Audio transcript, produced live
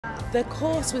the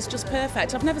course was just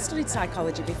perfect. I've never studied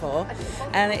psychology before,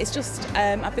 and it's just,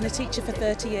 I've been a teacher for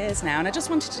 30 years now, and I just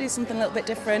wanted to do something a little bit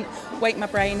different, wake my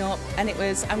brain up, and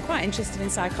I'm quite interested in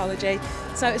psychology,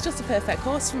 so it's just a perfect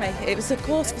course for me. It was a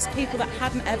course for people that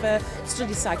hadn't ever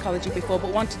studied psychology before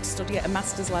but wanted to study at a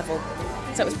master's level.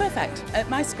 So it was perfect. At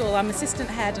my school, I'm assistant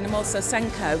head and I'm also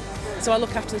Senko, so I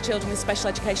look after the children with special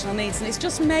educational needs, and it's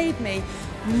just made me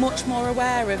much more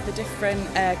aware of the different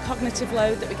cognitive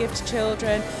load that we give to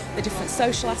children, the different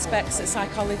social aspects that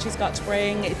psychology's got to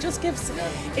bring.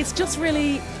 It's just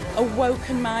really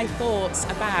awoken my thoughts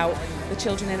about the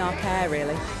children in our care,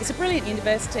 really. It's a brilliant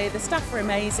university, the staff are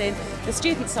amazing, the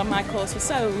students on my course were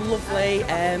so lovely.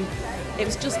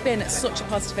 It's just been such a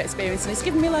positive experience, and it's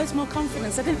given me loads more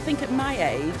confidence. I didn't think at my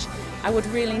age I would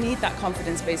really need that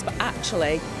confidence boost, but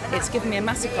actually it's given me a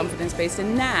massive confidence boost,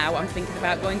 and now I'm thinking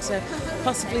about going to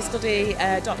possibly study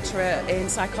a doctorate in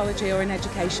psychology or in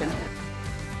education.